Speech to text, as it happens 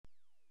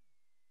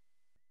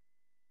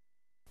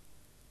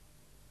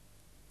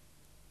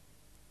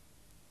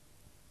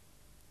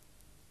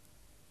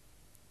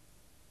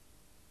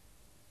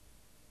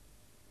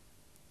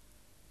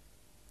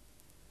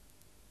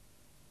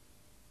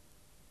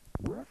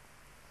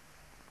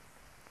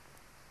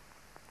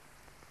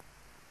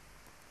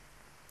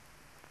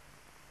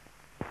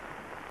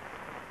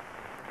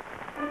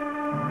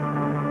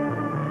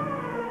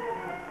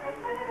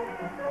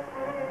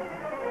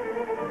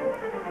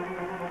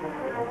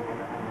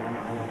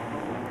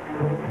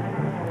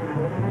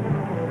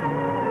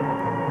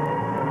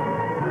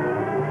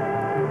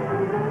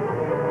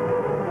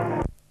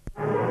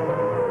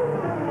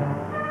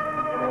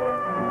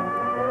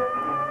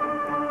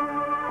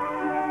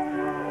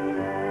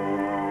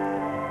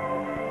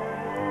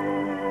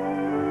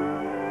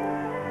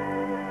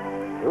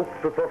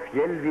Oppe på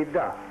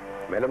fjellvidda,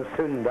 mellom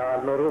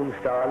Sunndalen og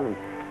Romsdalen,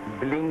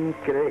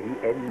 blinker det i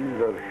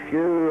elver,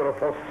 fjør og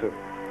fosser.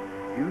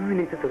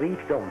 Unyttet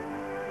rikdom,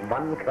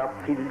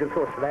 vannkraftkilder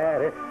så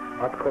svære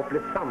at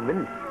koblet sammen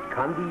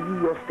kan de gi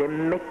oss det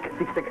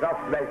mektigste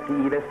kraftverket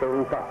i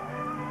Vest-Europa,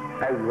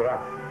 Aura.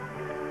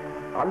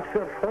 Alt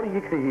før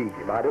forrige krig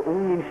var det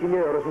unge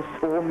ingeniører som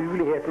så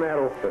mulighetene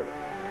her oppe.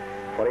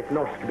 For et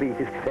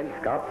norsk-britisk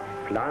selskap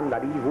planla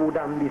de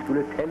hvordan de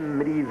skulle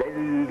temme de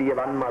veldige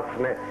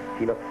vannmassene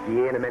til å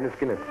tjene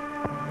menneskene.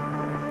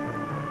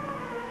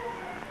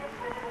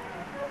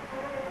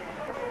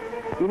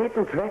 I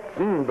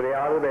 1913 ble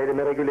arbeidet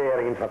med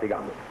reguleringen satt i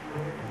gang.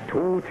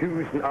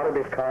 2000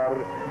 arbeidskarer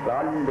fra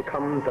alle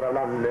kanter av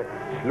landet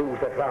slo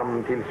seg fram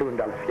til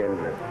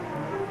Sunndalsfjellene.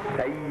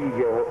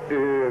 Seige og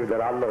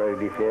øvler allerede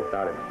de fleste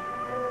av dem.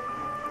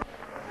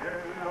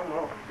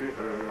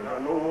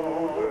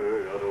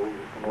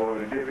 For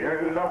de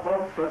fjella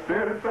flotte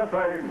styrte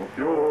seg mot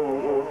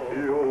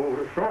jord.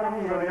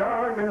 Sjonger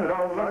jeg min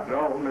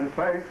rallarkrall, men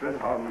feistet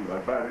han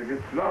ved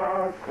bergets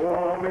slag.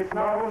 Og mitt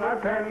navn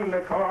Pelle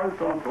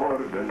Karlsson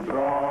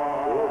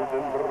Tordendrag.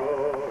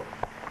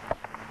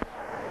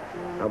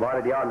 Nå var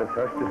det de aller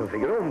første som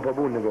fikk rom på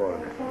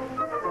bondegårdene.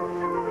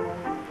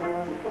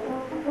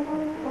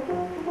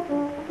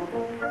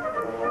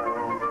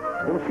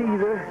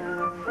 Omsider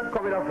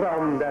kom vi da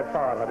fram der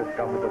far hadde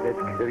skaffet oss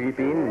et kryp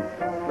inn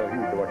når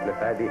huset vårt ble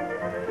ferdig.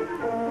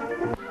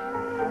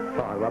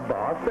 Far var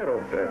bas der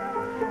oppe,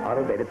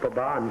 arbeidet på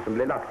banen som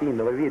ble lagt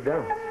inn over vidda.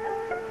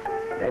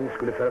 Den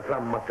skulle føre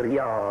fram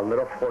materialer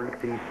og folk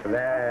til de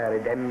svære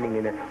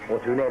demmingene og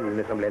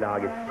tunnelene som ble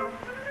laget.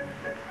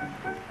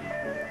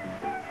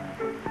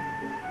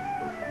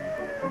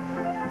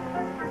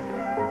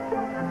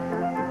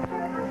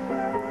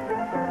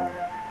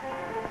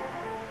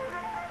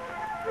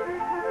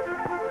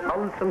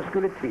 Alt som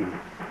skulle til,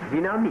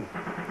 dynamitt,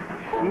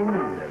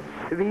 skinner,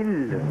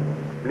 sviller,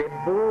 ble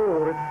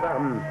båret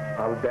fram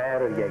av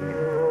bærergjengen.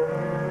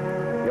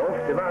 Det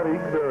ofte var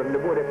ryggbørene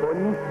både på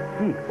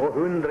 90 og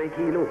 100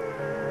 kilo.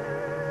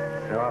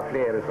 Det var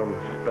flere som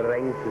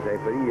sprengte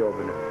seg på de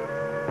jobbene.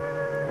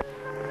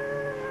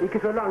 Ikke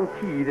så lang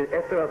tid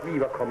etter at vi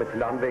var kommet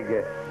til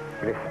anlegget,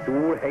 ble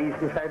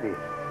storheisen ferdig.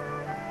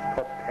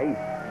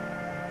 Toppheis.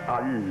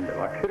 Alle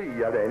var kry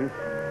av den.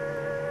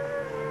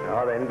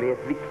 Ja, den ble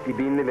et viktig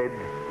bindeledd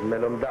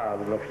mellom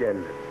dalen og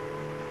fjellet.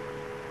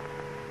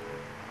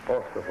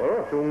 Også for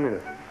oss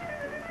ungene.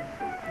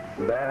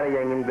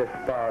 Bærgjengen ble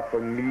spart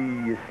for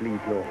mye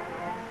slit nå.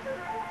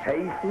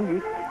 Heisen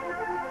gikk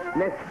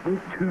nesten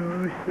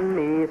 1000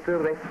 meter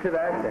rett til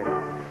hver selv.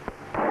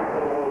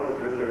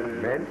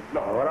 Men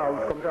når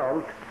alt kom til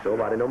alt, så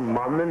var det nå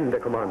mannen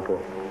det kom an på.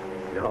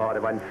 Ja,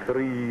 det var en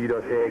fryd å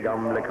se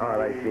gamle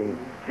karer i sving.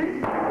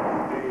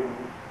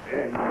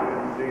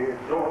 Endelig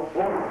så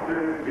borte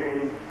vi,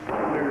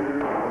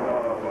 nu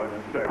av en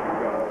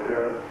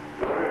stekkare,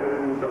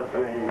 enda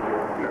seg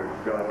og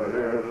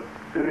gløggare,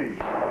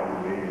 drivan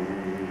vi.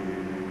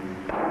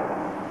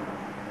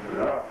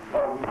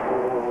 Rappan på.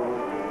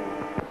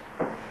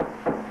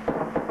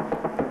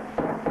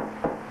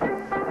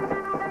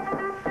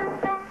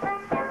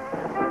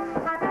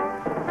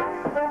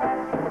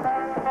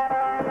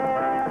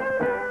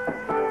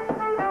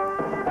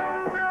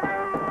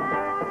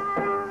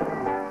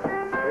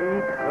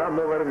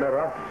 Med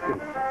rasken.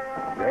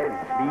 Vel,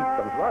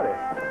 slitsomt var det,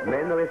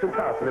 men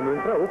resultatene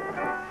muntret opp.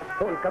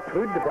 Folka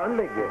trodde på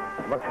anlegget,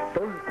 var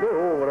stolte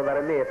over å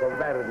være med på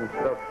verdens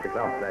største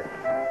kraftverk.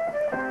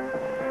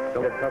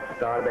 Som det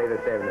første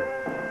arbeiderstevnet.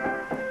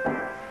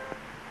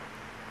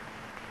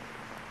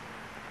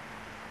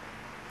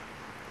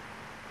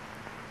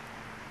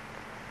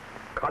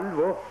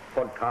 Kalvå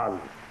holdt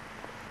talen.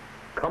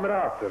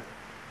 Kamerater,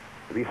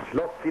 vi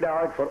slåss i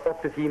dag for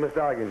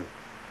 8-timersdagen.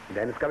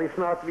 Den skal vi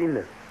snart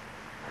vinne.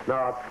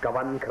 Snart skal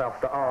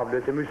vannkrafta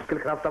avløse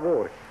muskelkrafta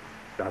vår.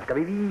 Da skal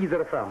vi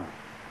videre fram.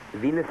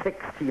 Vinne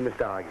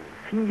 6-timersdagen,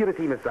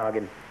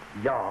 4-timersdagen,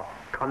 ja,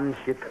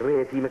 kanskje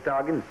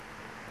 3-timersdagen.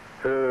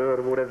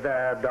 Hør hvor det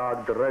hver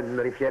dag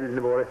drønner i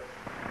fjellene våre.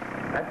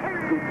 Hvert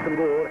skritt som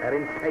går er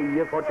en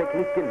seier for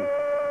teknikken,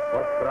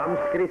 for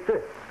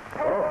framskrittet,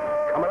 for oss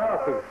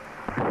kamerater.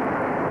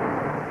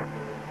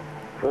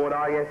 Få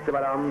dag etter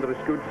var det andre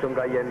skudd som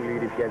ga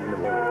gjenlyd i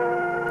fjellene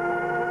våre.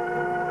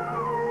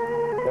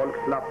 Folk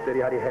slapp det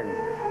de hadde i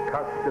hendene,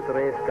 kastet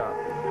redskap.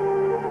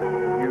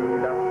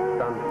 Hjula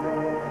stanset.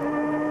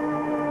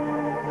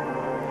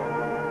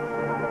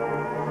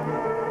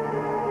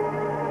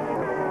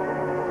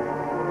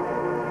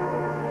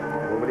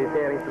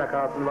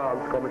 Mobiliseringsplakaten var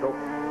alt kommet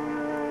opp.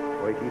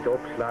 Og et lite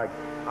oppslag.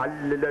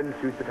 Alle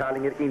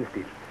lønnsutbetalinger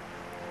innstilt.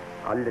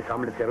 Alle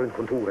samlet seg rundt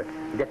kontoret.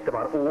 Dette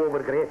var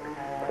overgrep.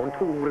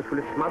 Kontoret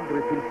skulle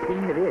smadres til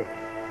pinneved.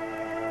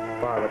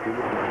 Far var tur.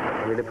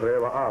 Han ville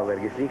prøve å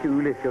avverge slike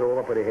ulykker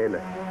over på det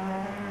hele.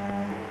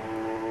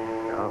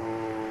 Ja,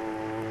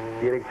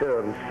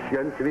 direktøren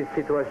skjønte visst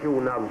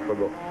situasjonen alt for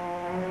godt.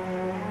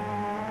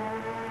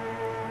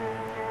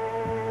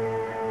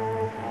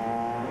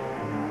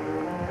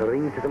 Det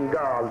ringte som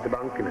gal til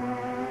bankene.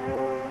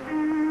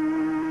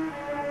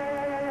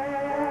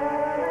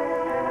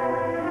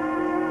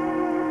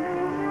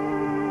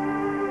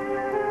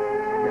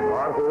 Det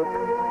var håp.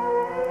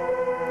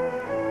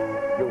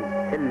 Jo,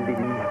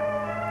 heldigvis.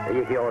 Det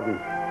gikk i orden.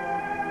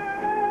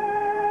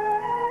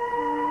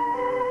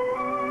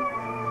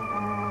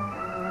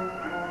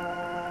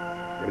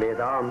 Det ble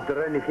et annet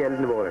drønn i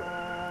fjellene våre.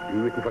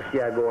 Utenfor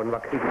skjærgården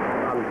var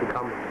krigen alt i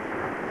kamp.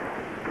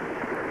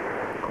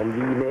 Kom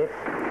vi med?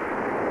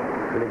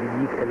 Skulle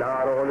vi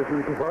klare å holde oss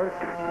utenfor?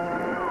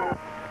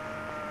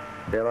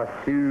 Det var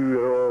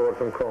sure år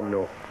som kom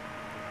nå.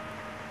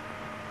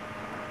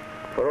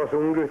 For oss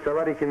unggutter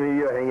var det ikke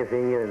mye å henge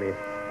fingrene i.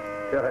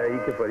 Ja,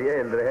 ikke for de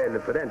eldre heller,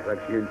 for den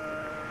slags skyld.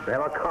 Det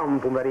var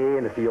kamp om hver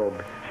eneste jobb,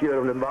 selv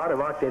om den bare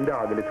varte en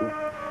dag eller to.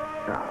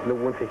 Ja,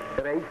 noen fikk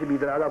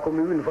reisebidrag av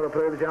kommunen for å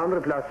prøve seg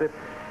andre plasser,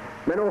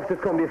 men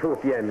oftest kom de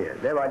fort hjem igjen.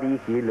 Det var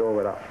like ille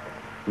overalt.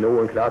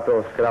 Noen klarte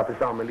å skrape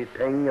sammen litt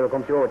penger og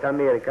kom til over til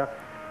Amerika,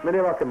 men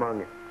det var ikke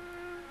mange.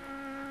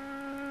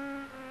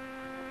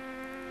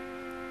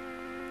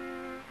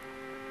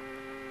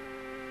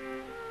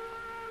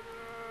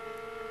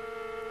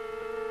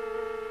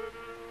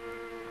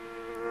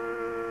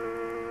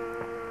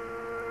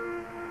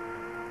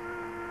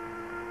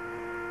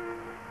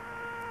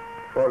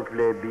 Folk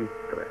ble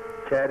bitre.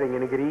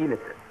 Kjerringene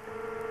grinete.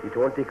 De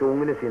tålte ikke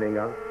ungene sine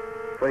engang.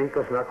 For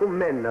ikke å snakke om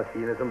mennene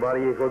sine som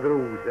bare gikk og dro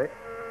seg.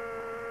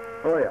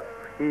 Åja,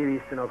 de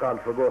visste nok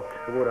alt for godt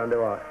hvordan det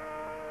var.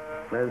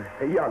 Men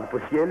det hjalp å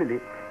skjelle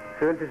litt.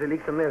 Følte seg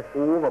liksom mer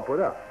overpå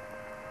da.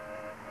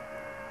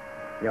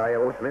 Ja, jeg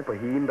var også med på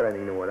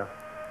himbrenning nå da.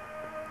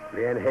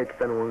 Ble en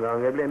hekta noen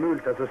ganger. Ble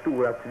multa så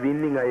stor at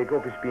vinninga gikk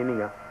opp i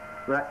spinninga.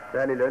 Nei,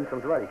 særlig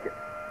lønnsomt var det ikke.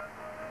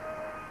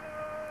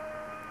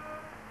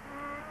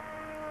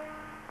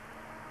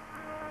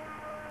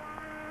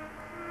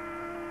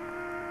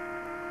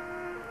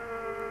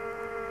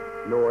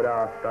 Nå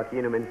da stakk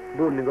innom en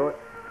bondegård.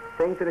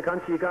 Tenkte det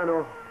kanskje ikke an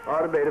å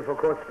arbeide for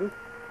kosten.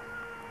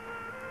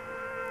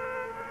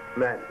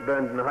 Men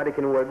bøndene hadde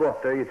ikke noe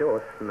godt øye til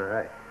oss,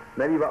 nei.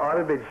 Men vi var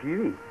arbeidssky,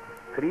 vi.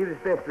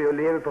 Trivdes best ved å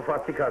leve på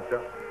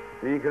fattigkassa.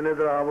 Vi kunne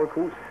dra vår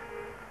kos.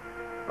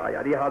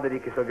 Ja, de hadde det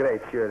ikke så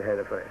greit selv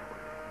heller,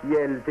 forresten.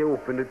 Gjeld til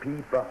opp under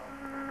pipa.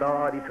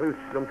 Stadig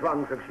trussel om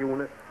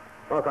tvangsaksjoner.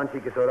 Var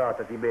kanskje ikke så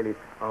rart at de ble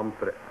litt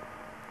ampre.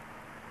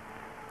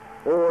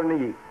 Årene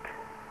gikk.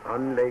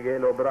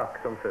 Anlegget lå brakk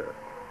som før.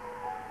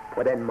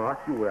 På den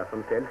matjorda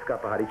som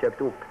selskapet hadde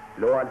kjøpt opp,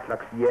 lå all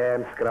slags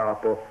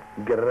jernskrap og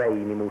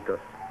grein imot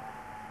oss.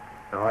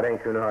 Ja, den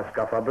kunne ha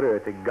skaffet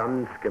brød til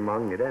ganske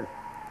mange, den.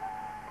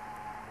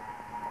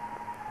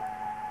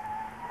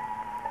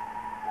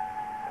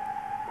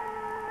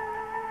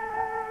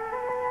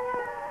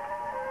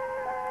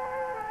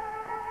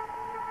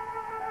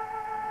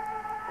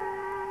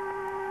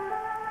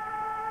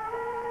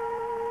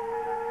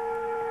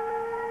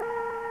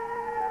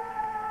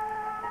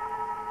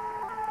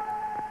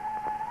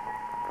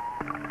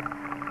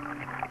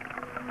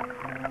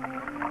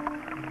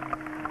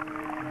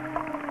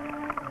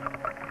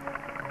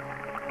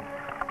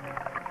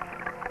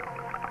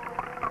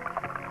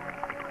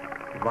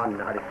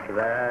 Vannet hadde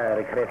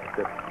svære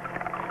krefter.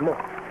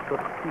 Smått og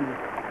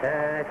stilt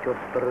tært og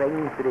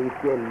sprengte det i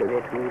fjellet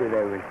ved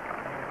Torelaugen.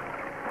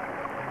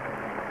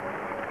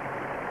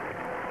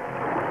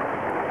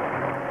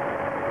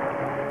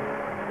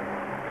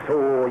 Så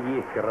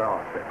gikk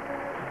raset.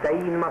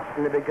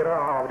 Steinmassene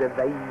begravde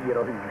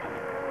veier og hus.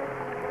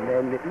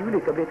 Men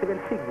ulykka ble til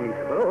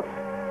velsignelse for oss.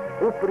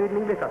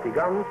 Opprydning ble satt i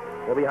gang,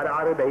 og vi hadde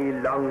arbeid i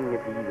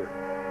lange tider.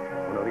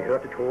 Og når vi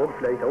hørte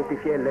togfløyta opp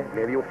i fjellet,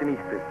 ble vi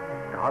optimister.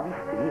 Da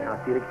visste vi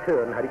at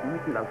direktøren hadde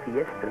utenlandske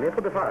gjester med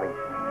på befaring.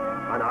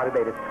 Han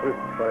arbeidet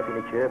trutt for å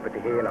finne kjøper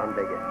til hele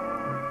anlegget.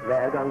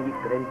 Hver gang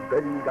gikk det en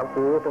bølge av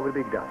håp over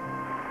bygda.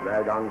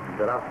 Hver gang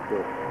dratt på.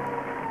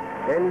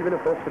 Elvene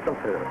fosset som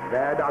før.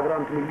 Hver dag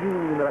rant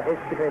millioner av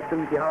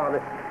hestekrefter ut i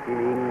havet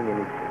til ingen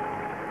nytte.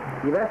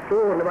 De verste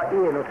årene var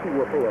 1 og 2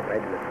 og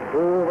 33.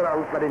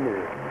 Overalt var det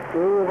nød.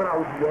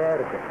 Overalt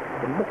gjerde.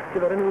 Det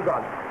måtte være noe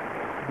galt.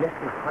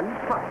 Nesten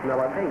halvparten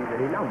av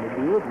arbeiderne i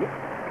landet levde.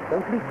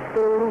 Konflikt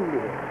og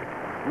urolighet,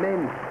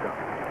 mennesker,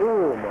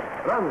 åmer,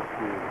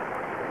 brannskjul,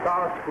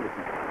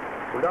 statspolitikk,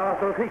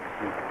 soldater og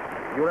krigsskip,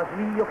 Jonas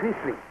Lie og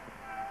Quisling.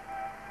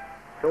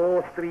 Så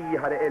strid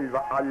hadde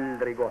elva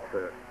aldri gått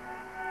før.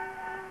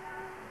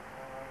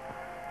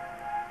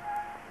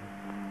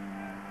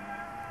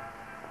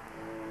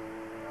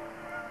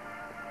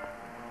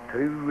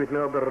 Truet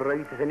med å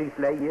brøyte seg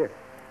nytt leie,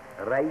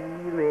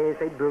 reiv med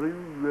seg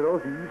bruer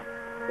og hus,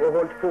 og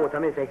holdt på å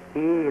ta med seg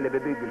hele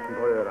bebyggelsen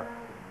på øra.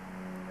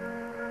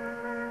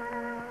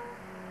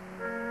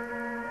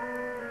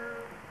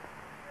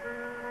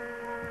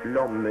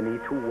 Flommen i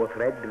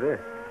 32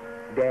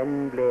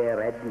 Den ble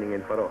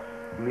redningen for oss.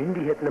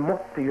 Myndighetene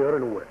måtte gjøre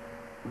noe.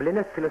 Ble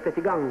nødt til å sette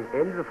i gang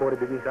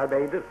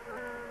elveforebyggingsarbeider.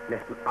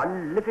 Nesten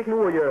alle fikk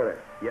noe å gjøre.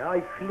 Ja,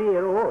 i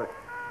flere år.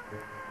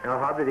 Ja,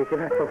 hadde det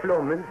ikke vært for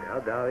flommen, ja,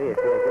 da vet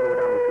jeg ikke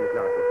hvordan vi skulle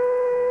klart oss.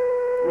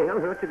 En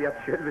gang hørte vi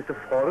at selveste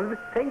Ford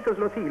tenkte å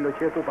slå til og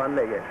kjøpe opp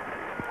anlegget.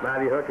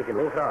 Men vi hørte ikke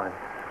noe fra han.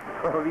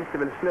 Og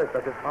visste vel sløtt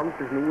at det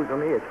fantes noe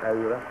som het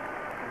Aura.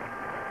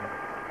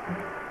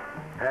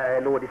 Her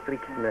lå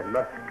distriktene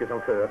mørke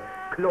som før,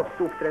 kloss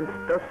opp til den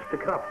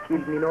største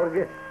kraftkilden i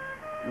Norge.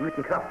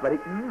 Uten kraft var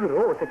det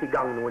uråd å sette i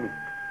gang noe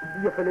nytt.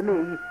 I å følge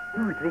med i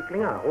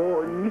utviklingen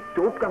og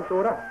nytte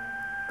oppgangsåra.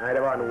 Nei,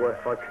 det var noe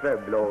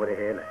forkvøbel over det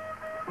hele.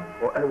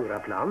 Og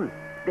Auraplanen,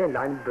 den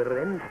la en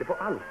bremse på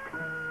alt.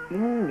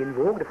 Ingen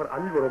vågde for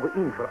alvor å gå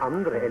inn for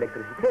andre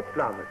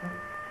elektrisitetsplaner.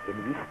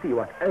 En visste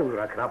jo at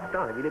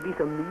Aurakraften ville bli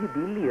så mye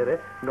billigere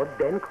når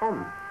den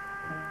kom.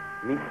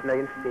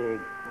 Misnøyen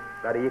steg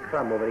da det gikk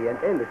fremover igjen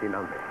ellers i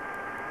landet.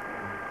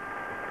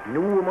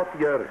 Noe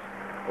måtte gjøres,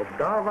 og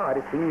da var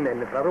det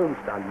tingmennene fra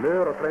Romsdal,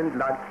 Møre og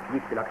Trøndelag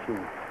gikk til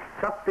aksjon.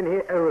 Satte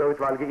ned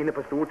Aurautvalget inne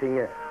på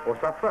Stortinget og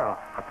sa fra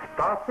at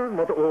staten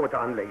måtte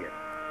overta anlegget.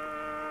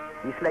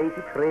 De sleit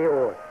i 3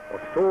 år, og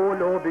så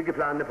lå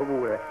byggeplanene på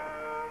bordet.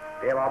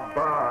 Det var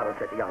bare å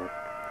sette i gang.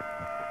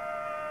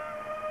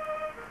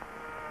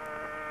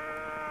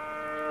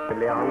 Det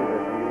ble andre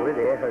som gjorde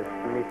det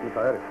høsten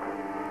 1940.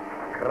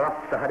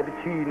 Kraften hadde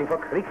betydning for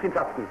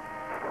krigsinnsatsen.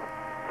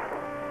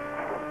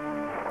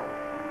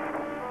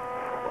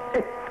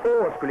 På 1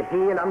 år skulle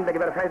hele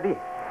anlegget være ferdig.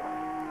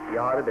 De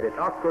arbeidet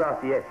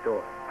akkurat i 1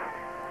 år.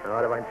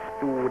 Ja, det var en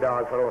stor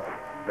dag for oss,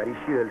 da de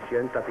selv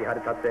skjønte at de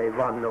hadde tatt seg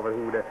vann over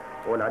hodet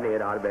og la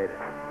ned arbeidet.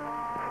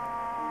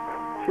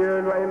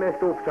 Selv var jeg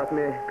mest opptatt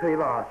med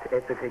privat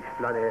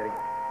etterkrigsplanering.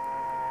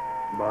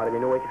 Bare vi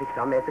nå ikke fikk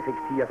samme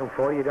etterkrigstida som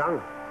forrige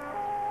gang.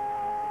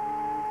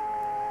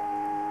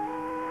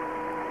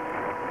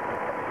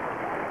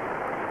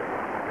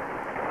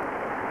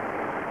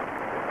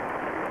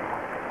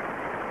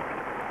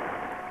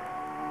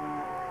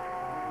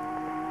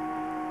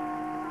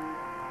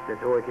 Det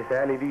så ikke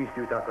særlig lyst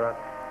ut akkurat.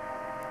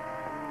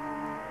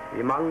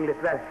 Vi manglet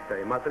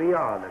verktøy,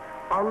 materialer,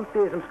 alt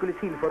det som skulle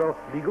til for å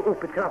bygge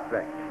opp et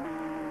kraftverk.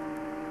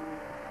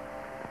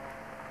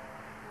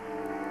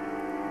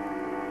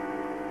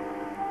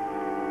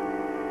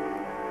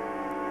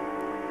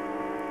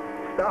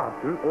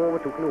 Staten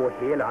overtok nå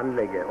hele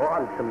anlegget og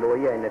alt som lå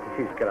igjen etter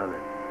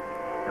tyskerne.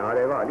 Ja,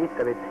 det var litt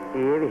av et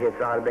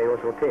evighetsarbeid å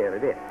sortere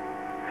det.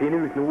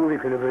 Finne ut noe vi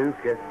kunne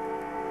bruke.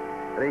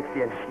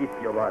 Riktig en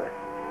skittjobb var det.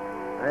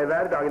 Nei,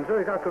 hverdagen så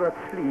ikke akkurat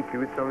slik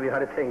ut som vi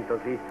hadde tenkt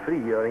oss i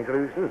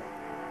frigjøringsrusen.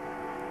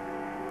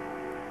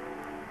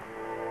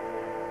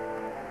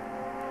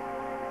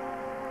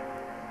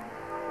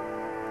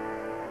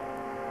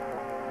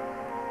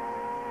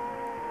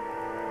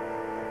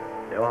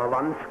 Det var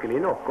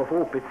vanskelig nok å få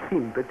opp et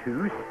simpelt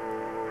hus,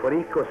 for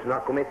ikke å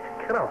snakke om et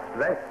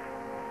kraftverk.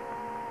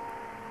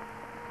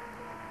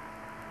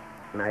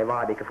 Nei,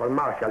 var det ikke for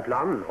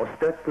Marshallplanen og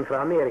støtten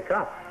fra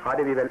Amerika,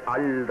 hadde vi vel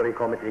aldri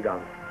kommet i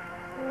gang.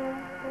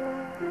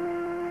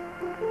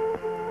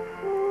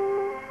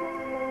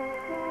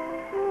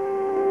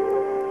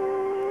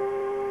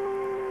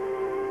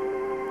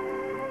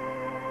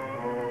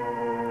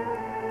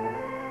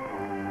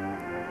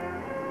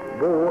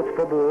 Båt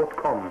på båt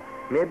kom,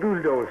 med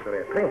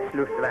bulldosere,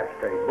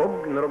 pressluftverktøy,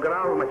 vogner og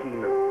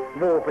gravemaskiner,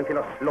 våpen til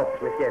å slåss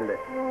med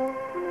fjellet.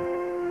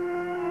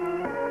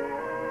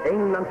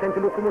 England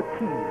sendte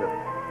lokomotiver,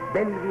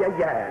 Belgia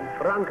jern,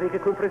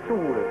 Frankrike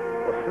kompressorer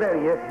og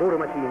Sverige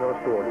boremaskiner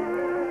og stål.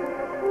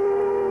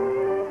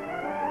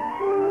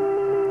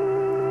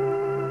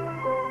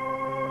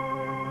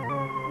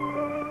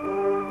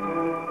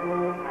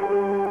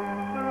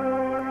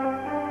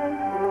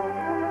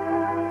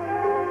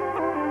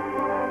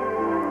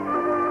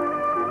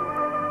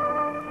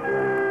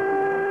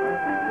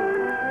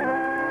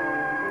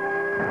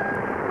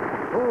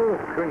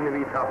 Kunne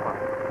vi ta fatt.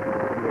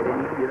 Med det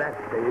nye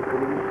verktøyet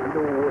kunne vi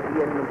slå oss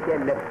gjennom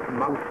fjellet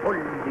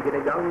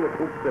mangfoldige ganger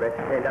fortere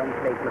enn da vi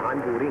sleit med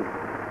handboring.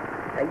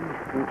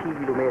 16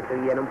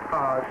 kilometer gjennom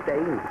hard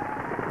stein.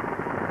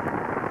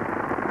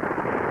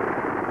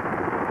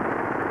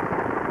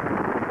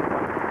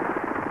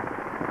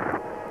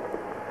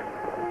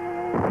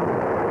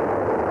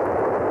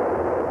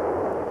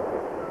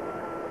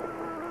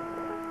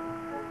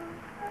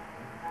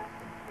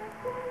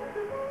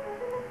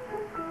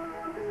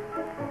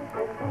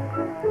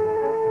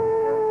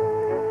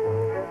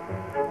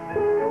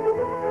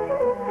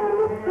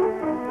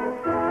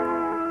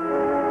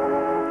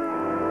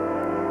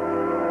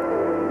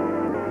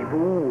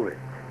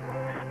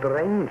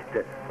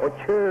 Sprengte og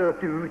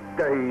kjørte ut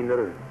døgnet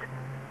rundt.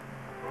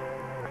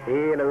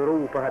 Hele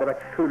Europa hadde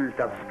vært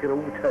fullt av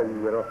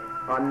skrothauger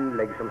og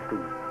anlegg som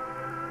stod.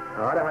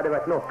 Ja, det hadde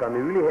vært nok av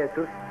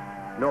muligheter,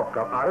 nok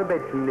av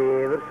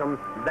arbeidsnever som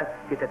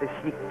verket etter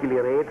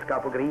skikkelig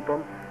redskap å gripe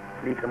om,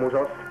 slik som hos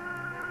oss.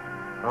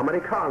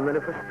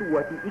 Amerikanerne forstod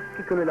at de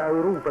ikke kunne la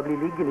Europa bli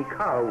liggende i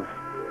kaos,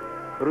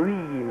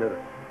 ruiner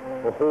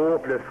og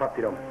håpløs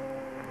fattigdom.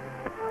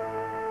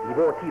 I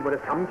vår tid må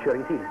det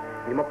samkjøring til.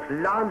 Vi må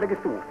planlegge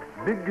stort,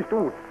 bygge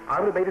stort,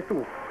 arbeide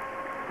stort.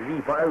 Vi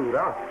på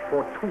Aura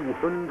får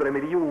 200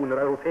 millioner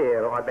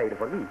europeere å arbeide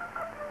for vi.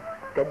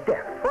 Det er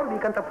derfor vi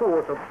kan ta på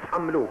oss å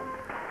samle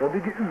opp og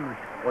bygge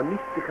ut og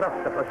nytte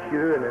krafta fra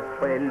sjøene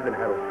og elven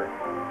her oppe.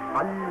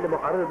 Alle må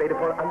arbeide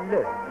for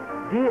alle.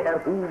 Det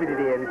er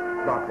hovedideen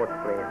bak vårt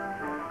fred.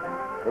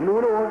 Om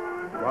noen år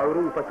må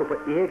Europa stå på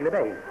egne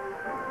bein.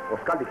 Og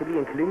skal det ikke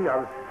bli en klynge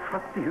av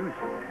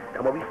fattighus,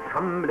 da må vi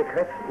samle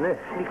kreftene,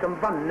 slik som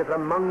vannet fra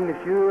mange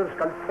sjøer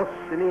skal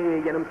fosse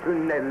ned gjennom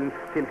tunnelen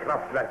til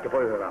kraftverket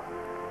på Øra.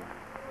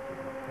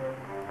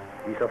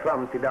 Vi så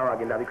fram til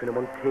dagen da vi kunne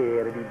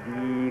montere de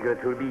digre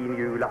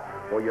turbinhjula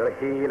og gjøre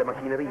hele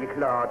maskineriet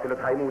klar til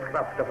å ta imot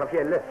krafta fra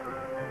fjellet.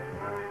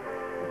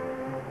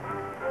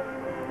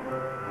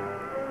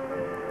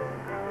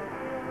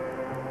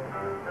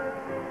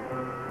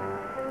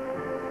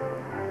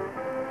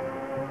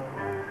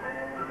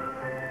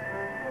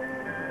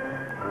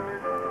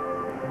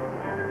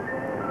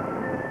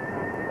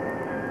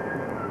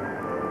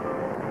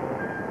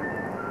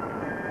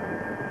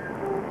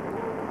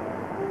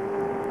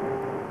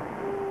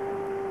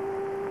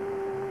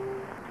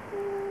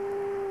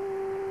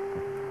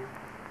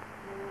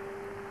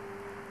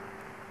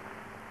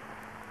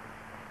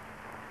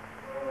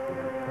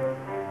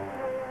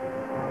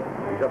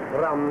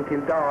 Fram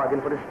til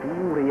dagen for det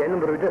store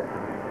gjennombruddet,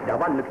 da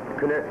vannet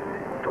kunne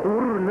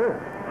torne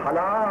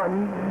 1,5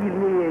 mil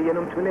ned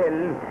gjennom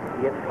tunnelen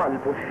i et fall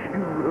på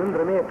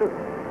 700 meter.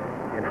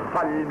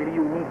 0,5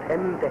 million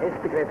tente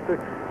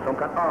hestekrefter som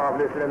kan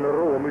avløse den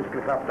rå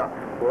muskelkrafta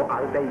og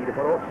arbeide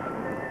for oss.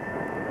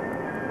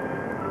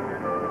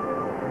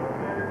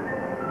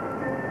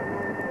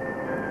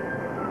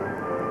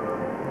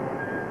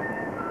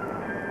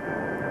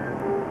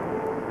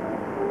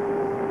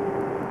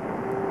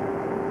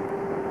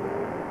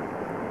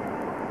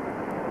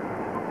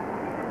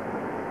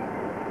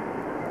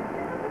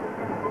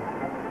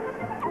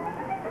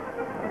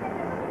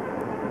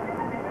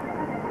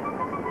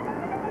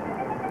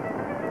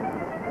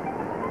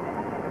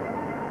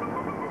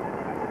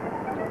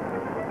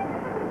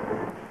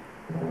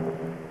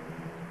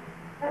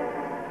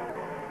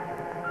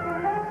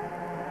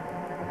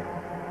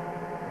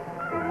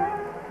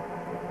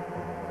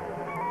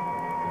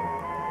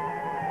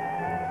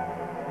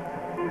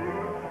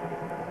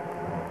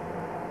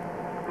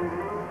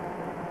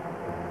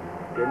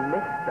 Det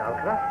meste av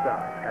krafta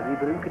skal vi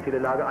bruke til å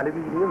lage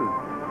aluminium.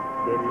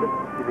 Det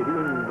lette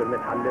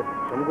vidundermetallet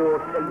som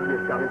går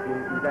følgesgangen sin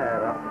i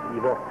verden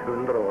i vårt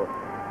 100 år.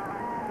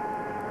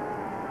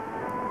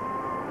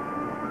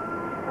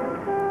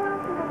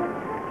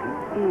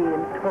 Til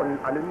 1 tonn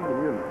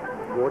aluminium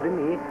går det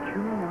med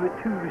 20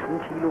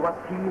 000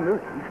 kilowattimer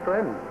i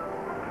strøm.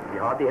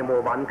 Ja, det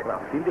må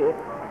vannkraft til det.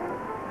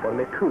 For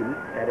med kull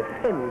er det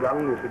 5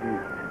 ganger så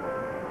dyrt.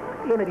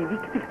 En av de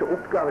viktigste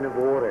oppgavene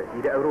våre i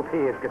det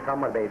europeiske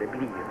samarbeidet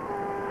blir,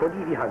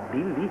 fordi vi har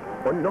billig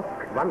og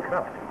nok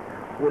vannkraft,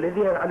 å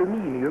levere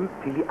aluminium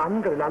til de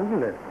andre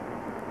landene.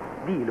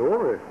 De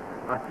lover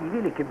at de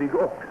vil ikke bygge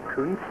opp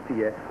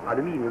kunstige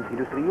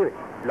aluminiumsindustrier,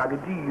 lage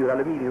dyr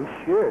aluminium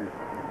selv,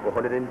 og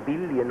holde den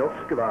billige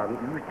norske varen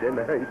ute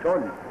med høy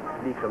toll,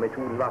 slik som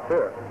metoden var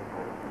før.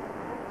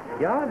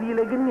 Ja, vi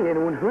legger ned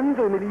noen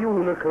 100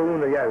 millioner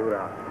kroner i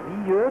Aura. Vi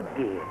gjør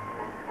det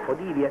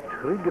fordi vi er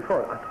trygge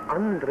for at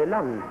andre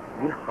land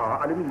vil ha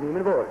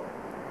aluminiumen vår.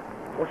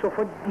 Og så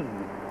får de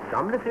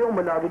samle seg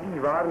om å lage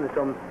de varene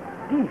som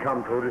de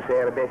kan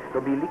produsere best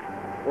og billigst,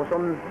 og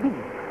som vi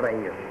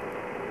trenger.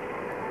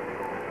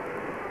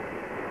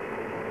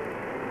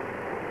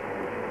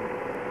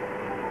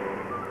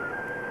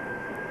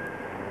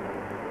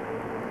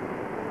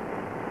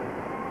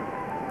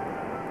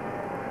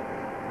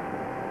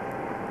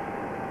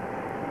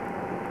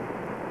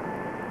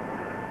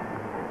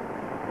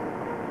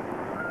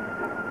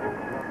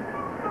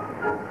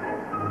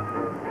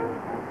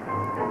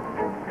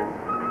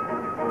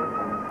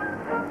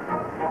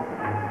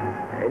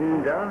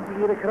 Enda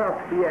blir det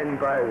kraft igjen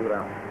på Aura,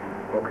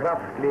 og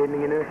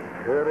kraftledningene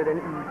fører den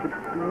ut til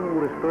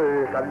store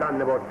strøk av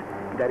landet vårt,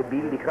 der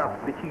billig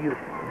kraft betyr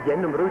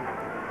gjennombrudd,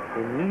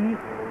 en ny,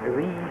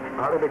 rik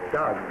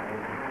arbeidsdag.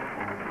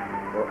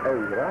 Og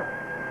Aura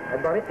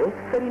er bare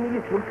ett av de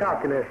nye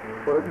tiltakene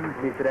for å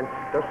utnytte den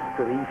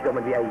største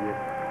rikdommen vi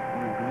eier,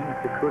 de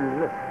hvite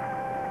kullene.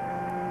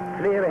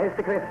 Flere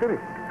hestekrefter,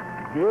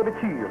 det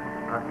betyr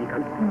at vi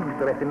kan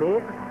utrette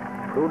mer,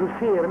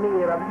 produsere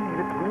mer av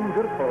livets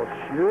goder for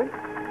oss selv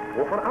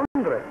og for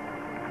andre.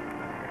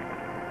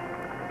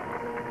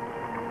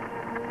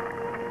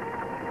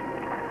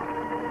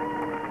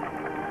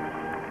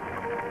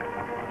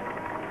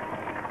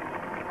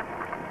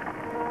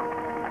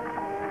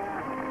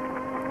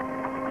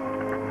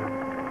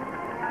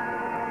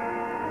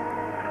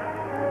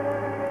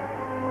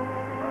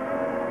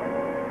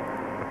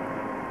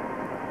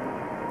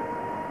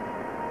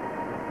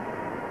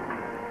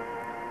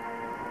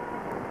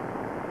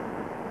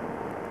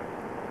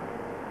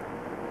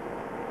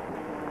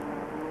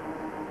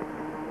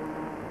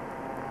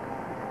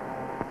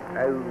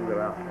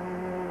 Aura.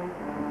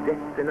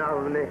 Dette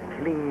navnet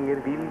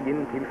klinger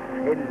viljen til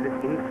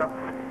felles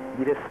innsats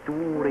i det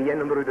store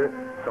gjennombruddet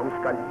som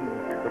skal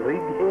gi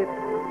trygghet,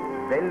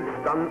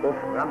 velstand og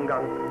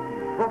framgang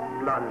i vårt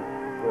land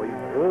og i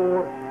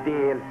vår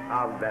del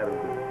av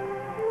verden.